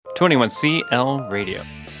21CL Radio.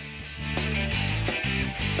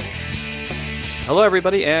 Hello,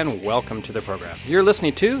 everybody, and welcome to the program. You're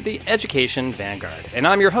listening to the Education Vanguard, and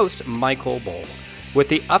I'm your host, Michael Bohl. With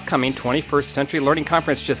the upcoming 21st Century Learning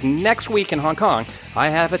Conference just next week in Hong Kong, I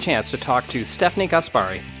have a chance to talk to Stefanie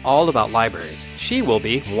Gaspari all about libraries. She will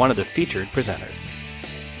be one of the featured presenters.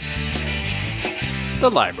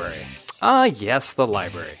 The library. Ah, yes, the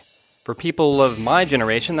library. For people of my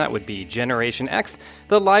generation, that would be Generation X,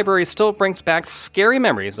 the library still brings back scary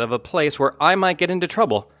memories of a place where I might get into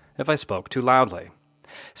trouble if I spoke too loudly.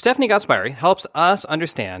 Stefanie Gaspari helps us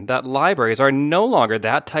understand that libraries are no longer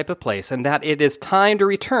that type of place and that it is time to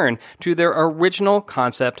return to their original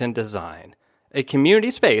concept and design, a community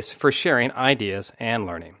space for sharing ideas and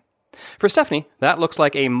learning. For Stefanie, that looks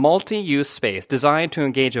like a multi-use space designed to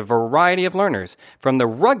engage a variety of learners, from the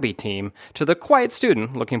rugby team to the quiet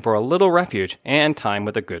student looking for a little refuge and time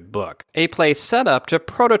with a good book. A place set up to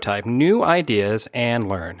prototype new ideas and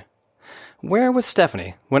learn. Where was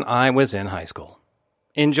Stefanie when I was in high school?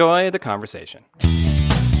 Enjoy the conversation.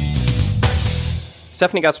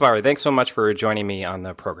 Stefanie Gaspari, thanks so much for joining me on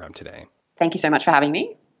the program today. Thank you so much for having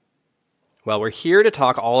me. Well, we're here to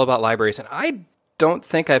talk all about libraries, and I don't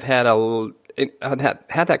think I've had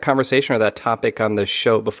that conversation or that topic on the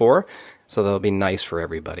show before, so that'll be nice for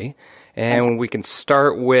everybody. And we can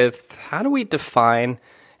start with, how do we define,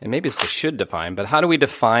 and maybe it's a should define, but how do we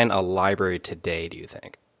define a library today, do you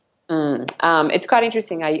think? It's quite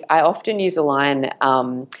interesting. I often use a line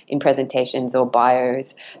in presentations or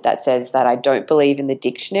bios that says that I don't believe in the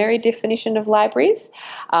dictionary definition of libraries.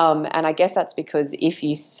 And I guess that's because if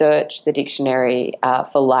you search the dictionary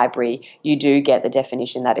for library, you do get the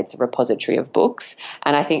definition that it's a repository of books.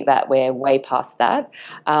 And I think that we're way past that.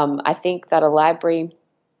 I think that a library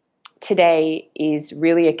today is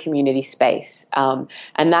really a community space. And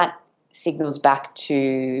that signals back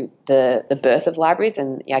to the birth of libraries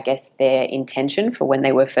and I guess their intention for when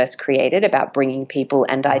they were first created about bringing people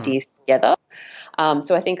and ideas together.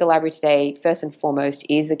 So I think a library today, first and foremost,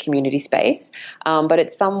 is a community space, but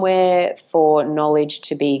it's somewhere for knowledge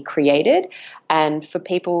to be created and for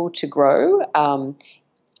people to grow,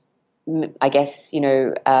 I guess,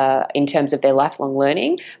 in terms of their lifelong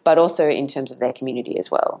learning, but also in terms of their community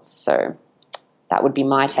as well. So that would be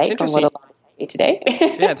my take on what a library today.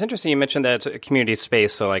 Yeah, it's interesting you mentioned that it's a community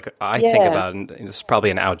space. So think about, and it's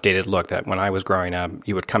probably an outdated look, that when I was growing up,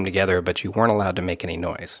 you would come together, but you weren't allowed to make any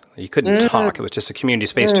noise. You couldn't talk. It was just a community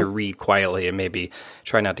space to read quietly and maybe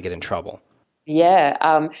try not to get in trouble.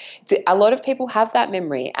 Yeah, a lot of people have that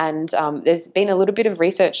memory, and there's been a little bit of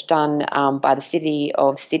research done by the City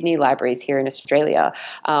of Sydney libraries here in Australia,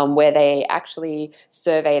 where they actually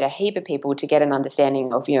surveyed a heap of people to get an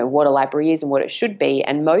understanding of what a library is and what it should be,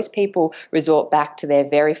 and most people resort back to their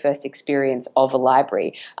very first experience of a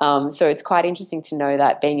library. So it's quite interesting to know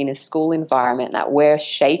that being in a school environment, that we're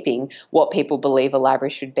shaping what people believe a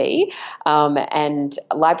library should be, and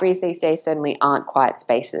libraries these days certainly aren't quiet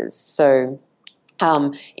spaces. So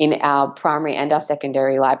in our primary and our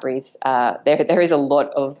secondary libraries, there is a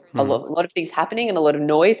lot of things happening and a lot of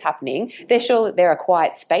noise happening. There are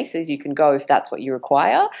quiet spaces you can go if that's what you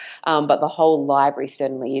require, but the whole library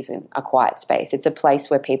certainly isn't a quiet space. It's a place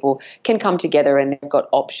where people can come together and they've got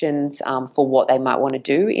options for what they might want to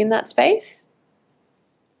do in that space.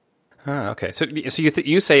 Okay. So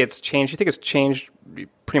you say it's changed. You think it's changed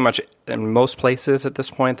pretty much in most places at this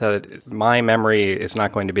point, that my memory is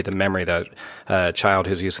not going to be the memory that a child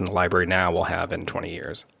who's using the library now will have in 20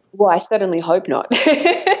 years? Well, I certainly hope not.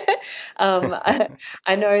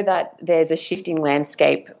 I know that there's a shifting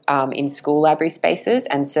landscape in school library spaces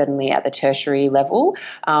and certainly at the tertiary level.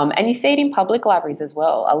 And you see it in public libraries as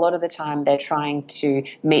well. A lot of the time they're trying to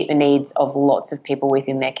meet the needs of lots of people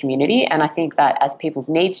within their community. And I think that as people's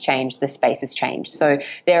needs change, the spaces change. So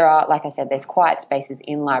there are, like I said, there's quiet spaces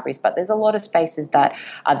in libraries, but there's a lot of spaces that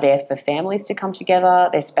are there for families to come together.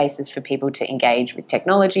 There's spaces for people to engage with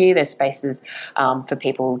technology. There's spaces for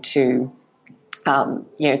people to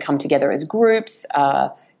come together as groups.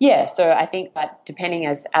 So I think that depending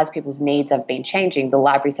as people's needs have been changing, the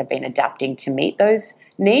libraries have been adapting to meet those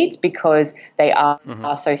needs because they are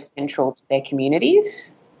so central to their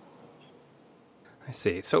communities. I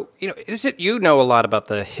see. So, you know a lot about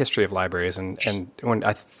the history of libraries, and when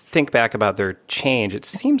I think back about their change, it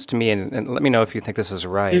seems to me, and let me know if you think this is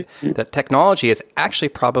right, that technology is actually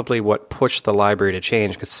probably what pushed the library to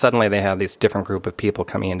change, because suddenly they have this different group of people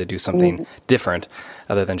coming in to do something different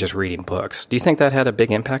other than just reading books. Do you think that had a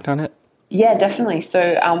big impact on it? Yeah, definitely. So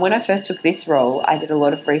when I first took this role, I did a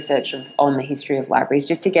lot of research on the history of libraries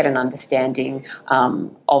just to get an understanding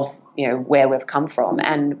of where we've come from,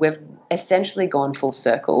 and we've essentially gone full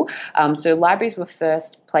circle. So libraries were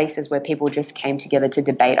first places where people just came together to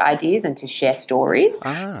debate ideas and to share stories.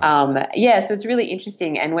 So it's really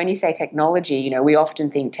interesting. And when you say technology, we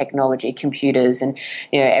often think technology, computers, and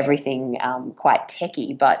everything quite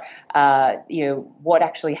techy. But what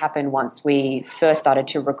actually happened once we first started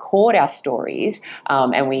to record our stories,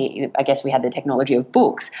 and I guess we had the technology of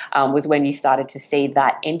books, was when you started to see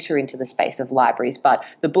that enter into the space of libraries. But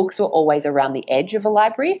the books were always around the edge of a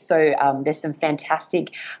library. So there's some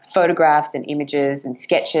fantastic photographs and images and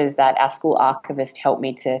sketches that our school archivist helped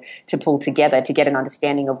me to pull together to get an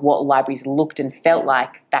understanding of what libraries looked and felt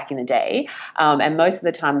like back in the day. And most of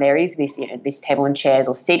the time there is this, this table and chairs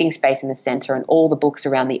or seating space in the center and all the books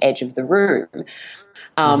around the edge of the room.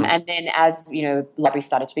 And then as, libraries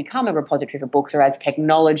started to become a repository for books, or as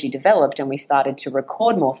technology developed and we started to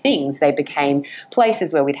record more things, they became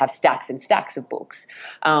places where we'd have stacks and stacks of books.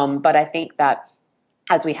 But I think that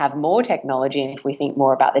as we have more technology, and if we think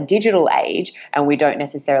more about the digital age, and we don't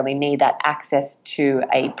necessarily need that access to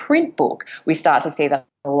a print book, we start to see that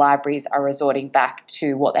libraries are resorting back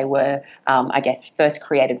to what they were, first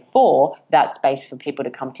created for, that space for people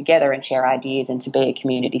to come together and share ideas and to be a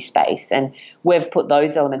community space. And we've put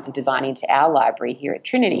those elements of design into our library here at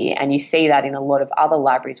Trinity, and you see that in a lot of other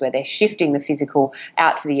libraries where they're shifting the physical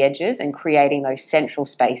out to the edges and creating those central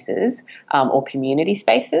spaces or community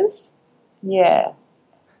spaces. Yeah.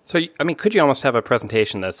 So, could you almost have a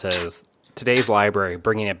presentation that says today's library,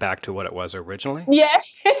 bringing it back to what it was originally? Yeah,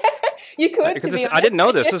 you could. Because I didn't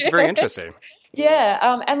know this. This is very interesting.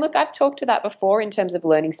 Yeah, and look, I've talked to that before in terms of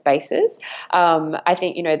learning spaces. I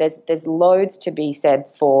think there's loads to be said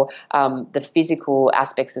for the physical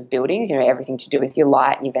aspects of buildings. Everything to do with your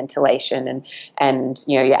light and your ventilation and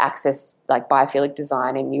your access, like biophilic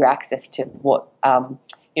design, and your access to what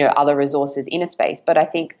other resources in a space. But I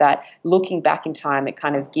think that looking back in time, it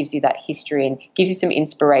kind of gives you that history and gives you some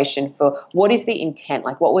inspiration for what is the intent,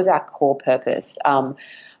 like what was our core purpose.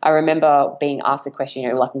 I remember being asked a question,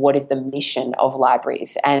 what is the mission of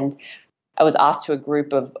libraries? And I was asked to a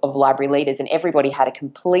group of library leaders, and everybody had a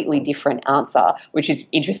completely different answer, which is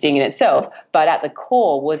interesting in itself. But at the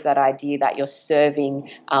core was that idea that you're serving,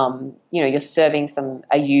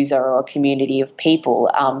 a user or a community of people.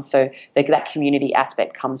 So that community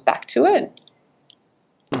aspect comes back to it.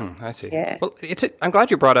 I see. Yeah. Well, I'm glad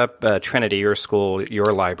you brought up Trinity, your school, your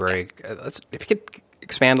library. If you could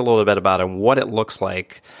expand a little bit about it and what it looks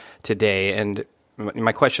like today. And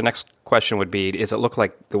my next question would be, does it look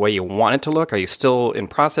like the way you want it to look? Are you still in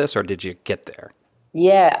process, or did you get there?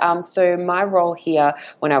 Yeah, so my role here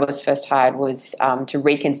when I was first hired was to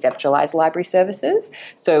reconceptualize library services.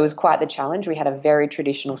 So it was quite the challenge. We had a very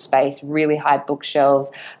traditional space, really high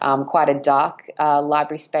bookshelves, quite a dark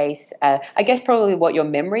library space. I guess probably what your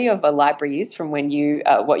memory of a library is from when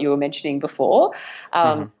what you were mentioning before.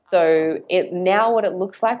 So now what it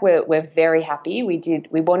looks like, we're very happy.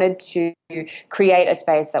 We wanted to create a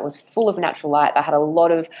space that was full of natural light, that had a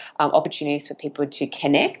lot of opportunities for people to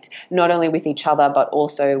connect, not only with each other, but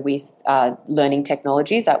also with learning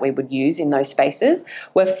technologies that we would use in those spaces.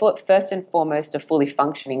 We're first and foremost a fully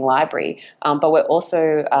functioning library, but we're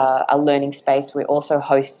also a learning space. We also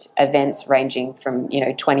host events ranging from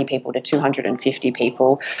 20 people to 250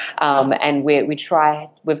 people, and we've tried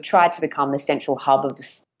to become the central hub of the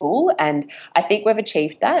school, and I think we've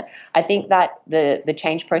achieved that. I think that the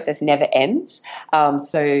change process never ends.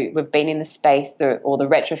 So we've been in the space, the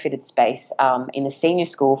retrofitted space in the senior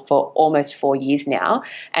school for almost 4 years now,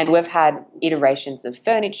 and we've had iterations of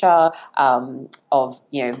furniture, of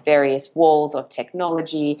various walls, of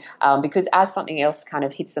technology, because as something else kind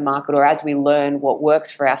of hits the market, or as we learn what works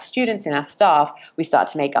for our students and our staff, we start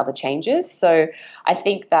to make other changes. So I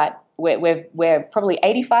think that we're probably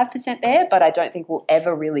 85% there, but I don't think we'll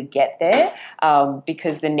ever really get there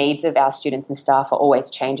because the needs of our students and staff are always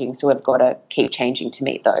changing. So we've got to keep changing to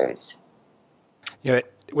meet those.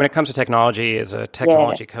 When it comes to technology, as a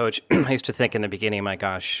technology coach, I used to think in the beginning, my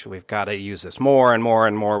gosh, we've got to use this more and more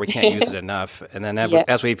and more. We can't use it enough. And then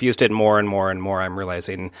as we've used it more and more and more, I'm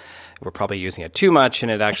realizing we're probably using it too much,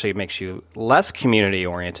 and it actually makes you less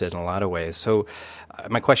community-oriented in a lot of ways. So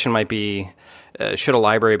my question might be, should a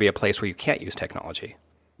library be a place where you can't use technology?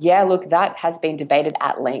 Yeah, look, that has been debated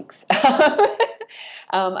at length.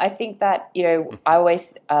 I think that, I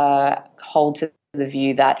always hold to the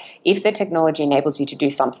view that if the technology enables you to do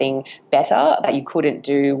something better that you couldn't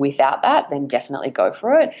do without that, then definitely go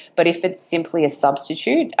for it. But if it's simply a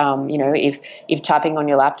substitute, if typing on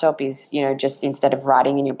your laptop is, just instead of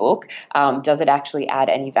writing in your book, does it actually add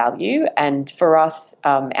any value? And for us,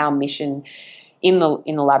 our mission in the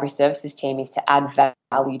library services team is to add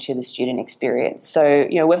value to the student experience. So,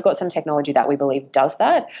 we've got some technology that we believe does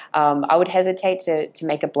that. I would hesitate to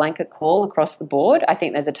make a blanket call across the board. I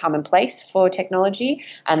think there's a time and place for technology,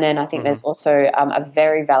 and then I think there's also a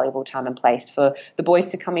very valuable time and place for the boys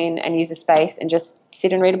to come in and use a space and just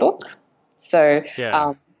sit and read a book. So,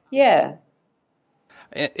 yeah.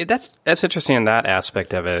 That's interesting in that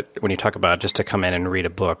aspect of it when you talk about just to come in and read a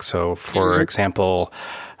book. So, for example,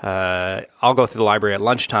 I'll go through the library at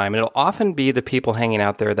lunchtime, and it'll often be the people hanging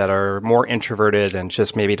out there that are more introverted and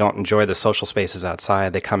just maybe don't enjoy the social spaces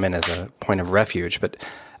outside. They come in as a point of refuge. But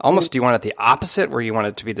almost, do you want it the opposite, where you want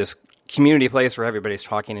it to be this community place where everybody's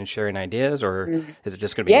talking and sharing ideas, or is it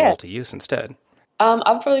just going to be multi-use instead?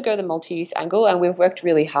 I'd probably go the multi-use angle, and we've worked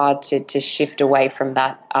really hard to shift away from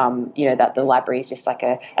that, that the library is just like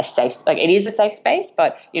a safe, like it is a safe space,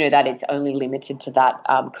 but, that it's only limited to that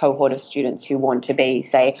cohort of students who want to be,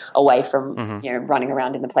 say, away from, running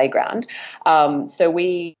around in the playground. So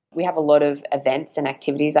we have a lot of events and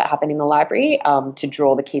activities that happen in the library to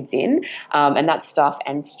draw the kids in, and that's staff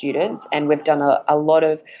and students. And we've done a lot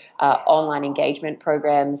of online engagement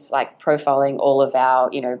programs, like profiling all of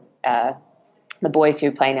our, the boys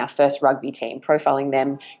who play in our first rugby team, profiling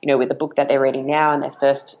them, with the book that they're reading now and their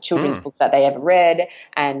first children's book that they ever read,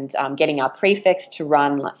 and getting our prefects to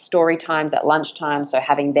run story times at lunchtime, so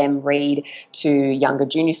having them read to younger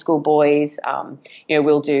junior school boys.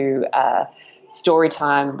 We'll do story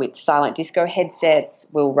time with silent disco headsets.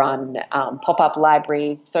 We'll run pop-up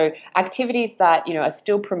libraries. So activities that, are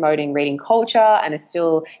still promoting reading culture and are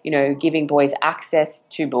still, giving boys access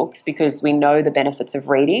to books, because we know the benefits of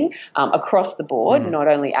reading across the board, not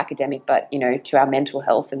only academic, but, to our mental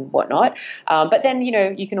health and whatnot. But then,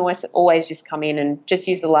 you can always just come in and just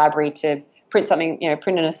use the library to print something,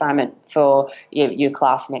 print an assignment for your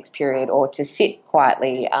class next period, or to sit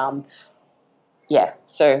quietly.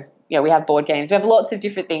 So we have board games. We have lots of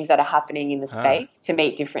different things that are happening in the space to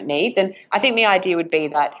meet different needs. And I think the idea would be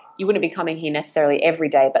that you wouldn't be coming here necessarily every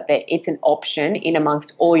day, but that it's an option in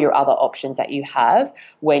amongst all your other options that you have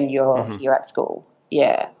when you're here at school.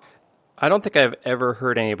 Yeah. I don't think I've ever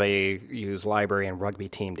heard anybody use library and rugby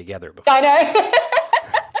team together before. I know.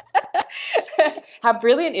 How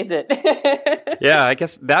brilliant is it? Yeah, I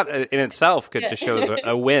guess that in itself could just show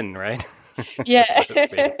a win, right? Yeah. So to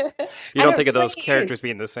speak. You don't think of those characters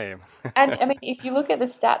being the same. And I mean, if you look at the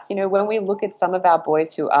stats, when we look at some of our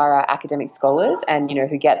boys who are our academic scholars and,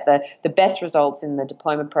 who get the best results in the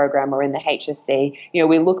diploma program or in the HSC,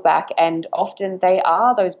 we look back and often they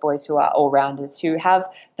are those boys who are all-rounders, who have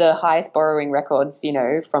the highest borrowing records,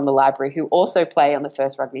 from the library, who also play on the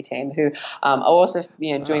first rugby team, who are also,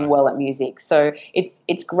 doing well at music. So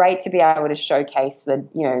it's great to be able to showcase the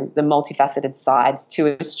multifaceted sides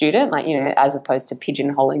to a student, like, as opposed to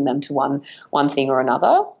pigeonholing them to one thing or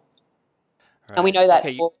another. Right. And we know that.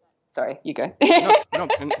 Okay, sorry, you go. No.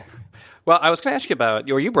 Well, I was going to ask you about,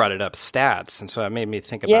 you brought it up, stats, and so it made me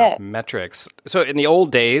think about metrics. So in the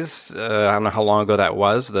old days, I don't know how long ago that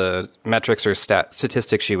was, the metrics or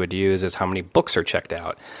statistics you would use is how many books are checked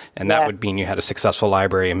out, and that would mean you had a successful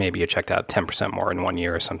library and maybe you checked out 10% more in 1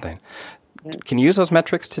 year or something. Can you use those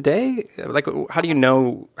metrics today? Like, how do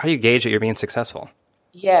you gauge that you're being successful?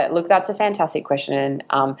 Yeah, look, that's a fantastic question,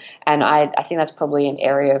 and I think that's probably an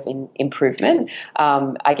area of improvement.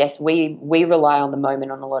 I guess we rely on the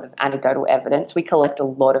moment on a lot of anecdotal evidence. We collect a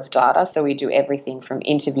lot of data, so we do everything from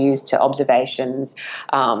interviews to observations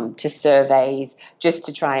to surveys, just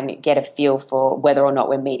to try and get a feel for whether or not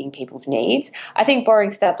we're meeting people's needs. I think borrowing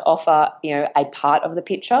stats offer, a part of the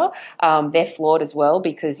picture. They're flawed as well,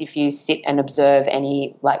 because if you sit and observe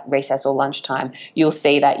any like recess or lunchtime, you'll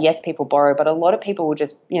see that yes, people borrow, but a lot of people will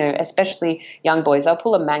just, especially young boys, they'll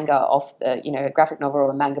pull a manga off the, a graphic novel or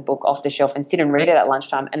a manga book off the shelf and sit and read it at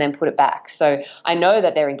lunchtime and then put it back. So I know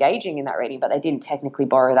that they're engaging in that reading, but they didn't technically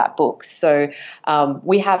borrow that book. So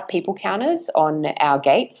we have people counters on our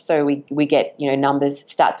gates. So we get, numbers,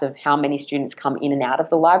 stats of how many students come in and out of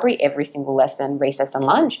the library every single lesson, recess and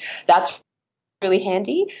lunch. That's really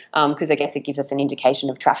handy because I guess it gives us an indication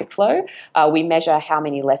of traffic flow. We measure how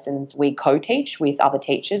many lessons we co-teach with other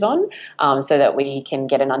teachers on so that we can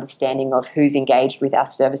get an understanding of who's engaged with our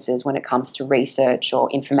services when it comes to research or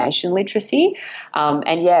information literacy.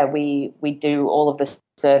 We do all of the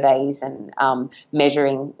surveys and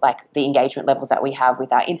measuring like the engagement levels that we have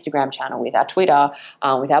with our Instagram channel, with our Twitter,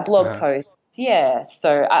 with our blog posts. Yeah,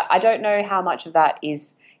 so I don't know how much of that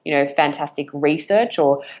is fantastic research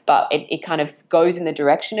but it kind of goes in the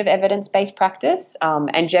direction of evidence-based practice.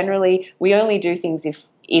 And generally we only do things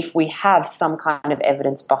if we have some kind of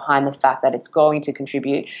evidence behind the fact that it's going to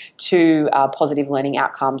contribute to positive learning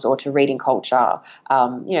outcomes or to reading culture,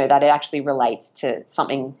 that it actually relates to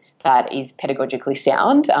something that is pedagogically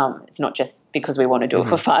sound. It's not just because we want to do it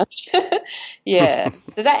for fun. Yeah.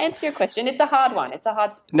 Does that answer your question? It's a hard one. It's a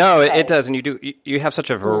hard space. No, it does. And you have such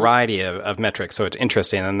a variety of metrics, so it's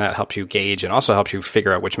interesting, and that helps you gauge and also helps you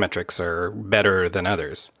figure out which metrics are better than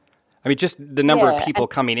others. I mean, just the number of people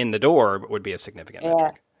coming in the door would be a significant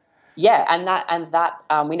metric. Yeah, and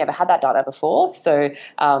that we never had that data before, so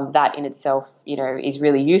that in itself, is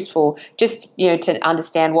really useful. Just to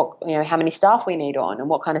understand what how many staff we need on and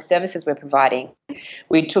what kind of services we're providing.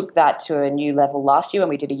 We took that to a new level last year when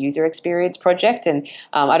we did a user experience project, and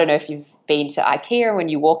I don't know if you've been to IKEA. When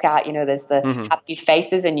you walk out, there's the happy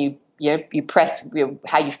faces, and you press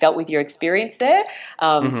how you felt with your experience there.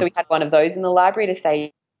 So we had one of those in the library to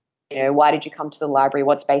say, why did you come to the library?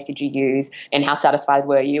 What space did you use? And how satisfied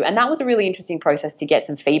were you? And that was a really interesting process to get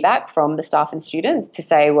some feedback from the staff and students to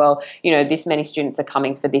say, well, this many students are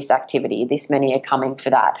coming for this activity, this many are coming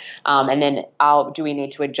for that. And then do we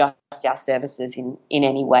need to adjust our services in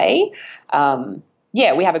any way?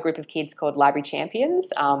 We have a group of kids called Library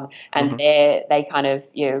Champions, and they kind of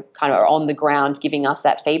are on the ground giving us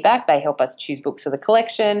that feedback. They help us choose books for the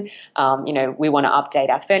collection. We want to update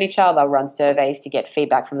our furniture. They'll run surveys to get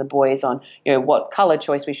feedback from the boys on what color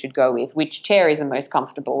choice we should go with, which chair is the most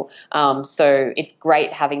comfortable. So it's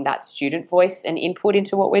great having that student voice and input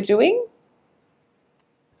into what we're doing.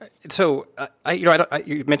 So,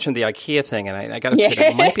 you mentioned the IKEA thing, and I got to say that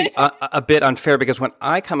it might be a bit unfair because when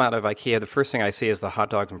I come out of IKEA, the first thing I see is the hot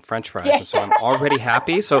dogs and French fries, and so I'm already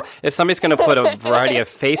happy. So if somebody's going to put a variety of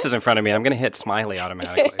faces in front of me, I'm going to hit smiley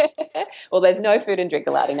automatically. Well, there's no food and drink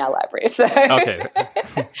allowed in our library. So. Okay.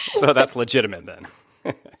 So that's legitimate then.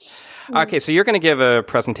 Okay, so you're going to give a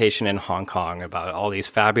presentation in Hong Kong about all these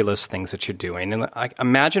fabulous things that you're doing. And I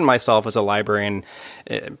imagine myself as a librarian,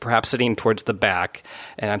 perhaps sitting towards the back,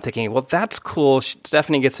 and I'm thinking, well, that's cool.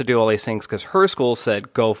 Stefanie gets to do all these things because her school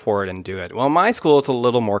said, go for it and do it. Well, my school is a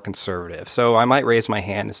little more conservative. So I might raise my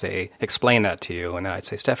hand and say, explain that to you. And I'd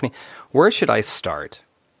say, Stefanie, where should I start?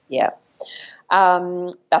 Yeah.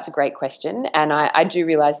 That's a great question. And I do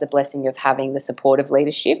realize the blessing of having the support of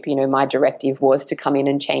leadership. My directive was to come in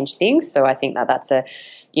and change things. So I think that's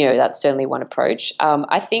certainly one approach.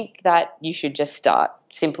 I think that you should just start.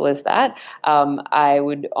 Simple as that. I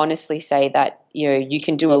would honestly say that, you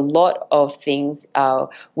can do a lot of things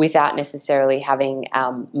without necessarily having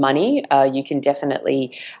money. You can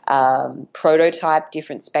definitely prototype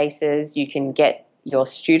different spaces. You can get your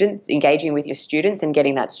students, engaging with your students and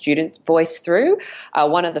getting that student voice through.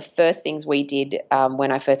 One of the first things we did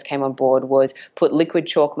when I first came on board was put liquid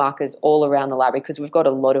chalk markers all around the library because we've got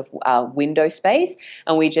a lot of window space,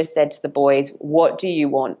 and we just said to the boys, what do you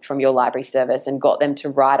want from your library service, and got them to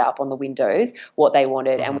write up on the windows what they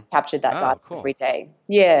wanted, and we captured that data every day.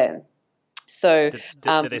 Yeah. So,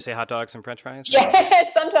 did they say hot dogs and French fries? Yeah,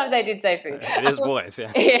 sometimes they did say food. It is boys,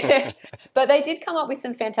 yeah. Yeah. But they did come up with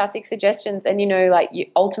some fantastic suggestions. And,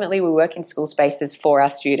 ultimately we work in school spaces for our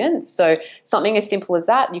students. So something as simple as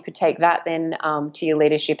that, you could take that then to your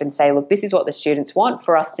leadership and say, look, this is what the students want.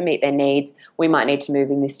 For us to meet their needs, we might need to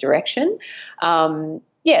move in this direction.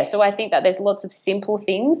 So I think that there's lots of simple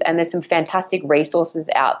things, and there's some fantastic resources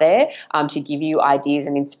out there to give you ideas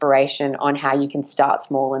and inspiration on how you can start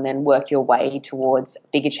small and then work your way towards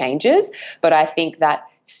bigger changes. But I think that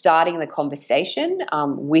starting the conversation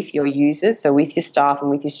with your users, so with your staff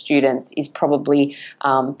and with your students, is probably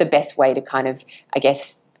the best way to kind of,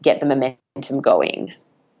 get the momentum going.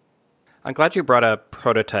 I'm glad you brought up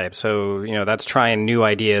prototype. So, that's trying new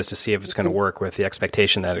ideas to see if it's going to work with the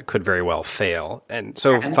expectation that it could very well fail. And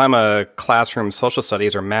so if I'm a classroom social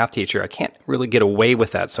studies or math teacher, I can't really get away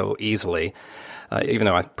with that so easily, even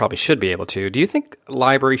though I probably should be able to. Do you think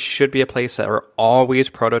libraries should be a place that are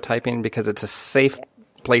always prototyping because it's a safe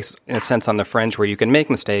place, in a sense, on the fringe where you can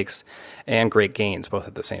make mistakes and great gains both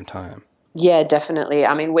at the same time? Yeah, definitely.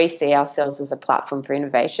 I mean, we see ourselves as a platform for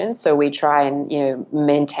innovation. So we try and,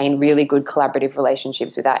 maintain really good collaborative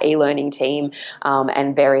relationships with our e-learning team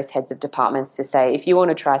and various heads of departments to say, if you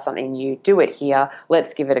want to try something new, do it here.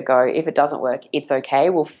 Let's give it a go. If it doesn't work, it's okay.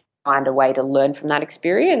 We'll find a way to learn from that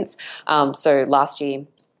experience. So last year,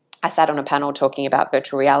 I sat on a panel talking about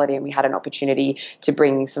virtual reality, and we had an opportunity to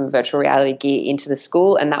bring some virtual reality gear into the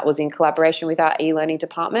school, and that was in collaboration with our e-learning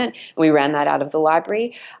department. We ran that out of the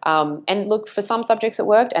library. And look, for some subjects it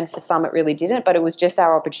worked, and for some it really didn't, but it was just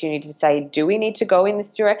our opportunity to say, do we need to go in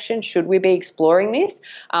this direction? Should we be exploring this?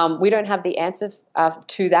 We don't have the answer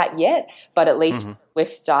to that yet, but at least we've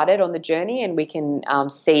started on the journey, and we can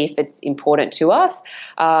see if it's important to us.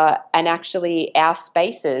 And actually, our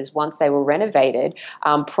spaces, once they were renovated,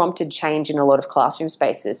 prompted change in a lot of classroom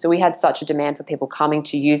spaces. So we had such a demand for people coming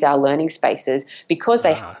to use our learning spaces because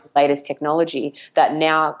they have the latest technology, that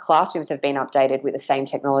now classrooms have been updated with the same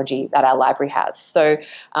technology that our library has. So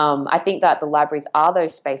I think that the libraries are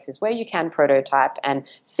those spaces where you can prototype and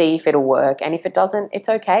see if it'll work. And if it doesn't, it's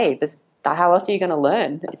okay. How else are you going to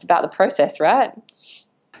learn? It's about the process, right?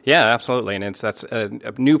 Yeah, absolutely. And that's a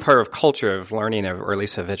new part of culture of learning, or at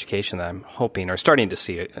least of education, that I'm hoping or starting to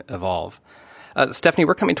see evolve. Stefanie,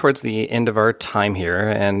 we're coming towards the end of our time here,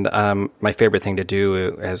 and my favorite thing to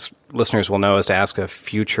do, as listeners will know, is to ask a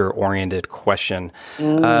future-oriented question.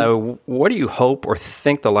 What do you hope or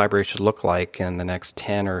think the library should look like in the next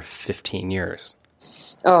 10 or 15 years?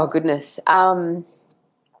 Oh, goodness.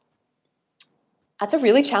 That's a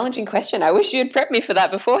really challenging question. I wish you had prepped me for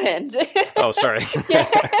that beforehand. Oh, sorry.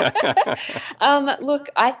 Look,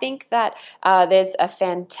 I think that there's a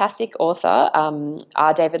fantastic author,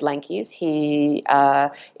 R. David Lankeys. He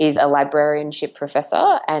is a librarianship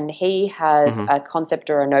professor, and he has a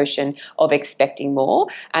concept or a notion of expecting more.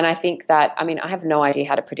 And I think that, I have no idea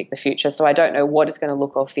how to predict the future, so I don't know what it's going to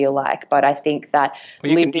look or feel like. But I think that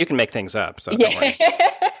you can make things up. So don't worry.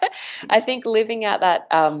 I think living out that,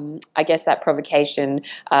 that provocation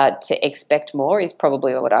to expect more is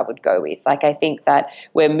probably what I would go with. Like, I think that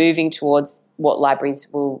we're moving towards what libraries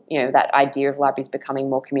will, that idea of libraries becoming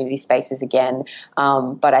more community spaces again.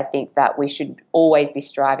 But I think that we should always be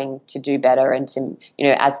striving to do better and to,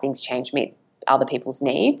 as things change, meet other people's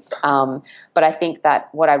needs. But I think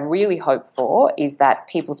that what I really hope for is that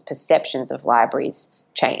people's perceptions of libraries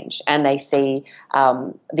change, and they see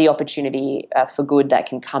the opportunity for good that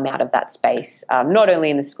can come out of that space, not only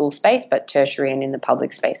in the school space, but tertiary and in the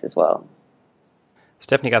public space as well.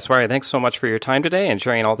 Stefanie Gaspari, thanks so much for your time today and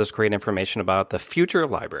sharing all this great information about the future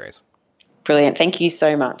of libraries. Brilliant. Thank you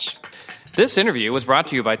so much. This interview was brought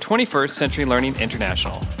to you by 21st Century Learning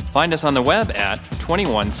International. Find us on the web at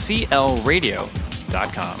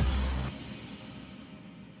 21clradio.com.